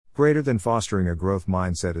Greater than fostering a growth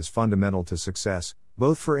mindset is fundamental to success,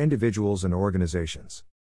 both for individuals and organizations.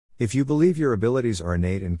 If you believe your abilities are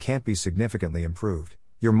innate and can't be significantly improved,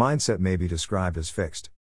 your mindset may be described as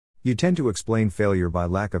fixed. You tend to explain failure by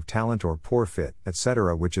lack of talent or poor fit,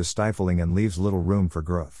 etc., which is stifling and leaves little room for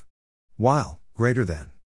growth. While greater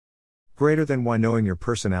than why knowing your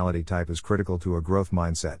personality type is critical to a growth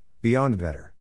mindset, beyond better.